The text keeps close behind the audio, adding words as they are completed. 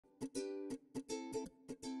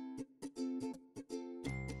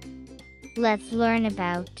Let's learn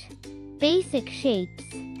about basic shapes.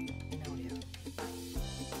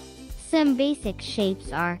 Some basic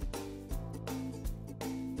shapes are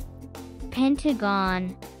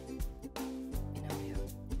pentagon,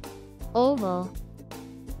 oval,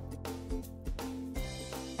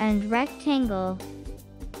 and rectangle.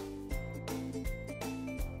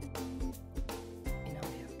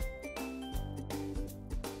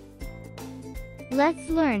 Let's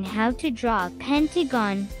learn how to draw a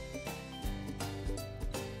pentagon.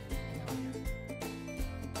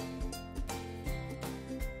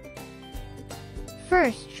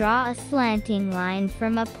 First, draw a slanting line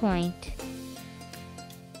from a point.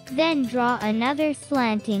 Then draw another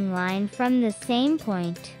slanting line from the same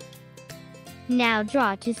point. Now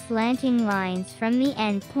draw two slanting lines from the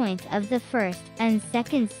end point of the first and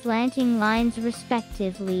second slanting lines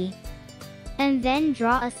respectively. And then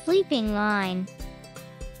draw a sleeping line.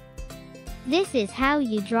 This is how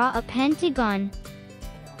you draw a pentagon.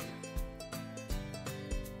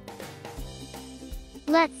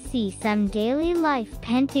 Let's see some daily life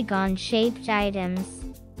pentagon-shaped items.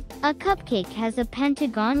 A cupcake has a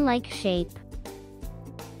pentagon-like shape.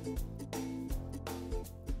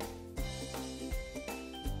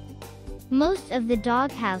 Most of the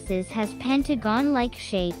dog houses has pentagon-like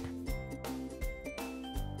shape.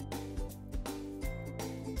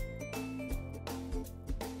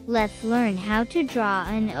 Let's learn how to draw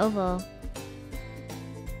an oval.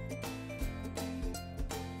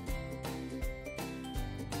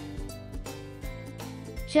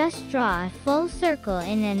 Just draw a full circle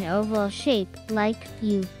in an oval shape like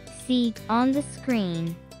you see on the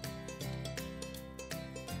screen.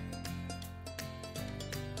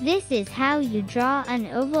 This is how you draw an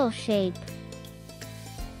oval shape.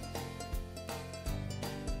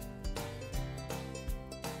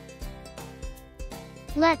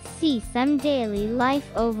 Let's see some daily life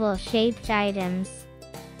oval-shaped items.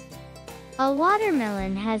 A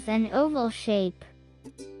watermelon has an oval shape.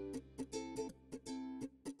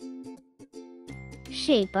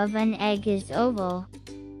 Shape of an egg is oval.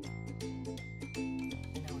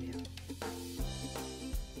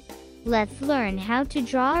 Let's learn how to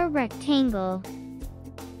draw a rectangle.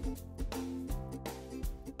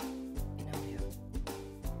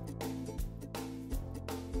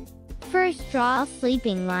 First, draw a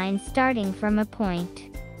sleeping line starting from a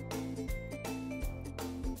point.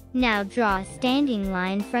 Now draw a standing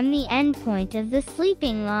line from the end point of the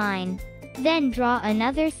sleeping line. Then draw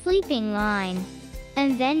another sleeping line.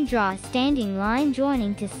 And then draw a standing line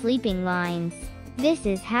joining to sleeping lines. This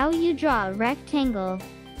is how you draw a rectangle.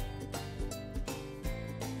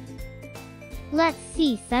 Let's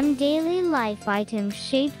see some daily life items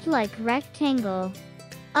shaped like rectangle.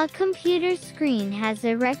 A computer screen has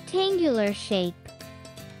a rectangular shape.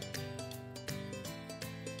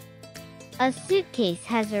 A suitcase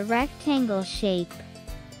has a rectangle shape.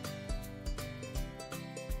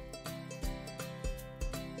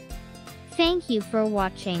 Thank you for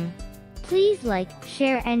watching. Please like,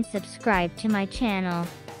 share and subscribe to my channel.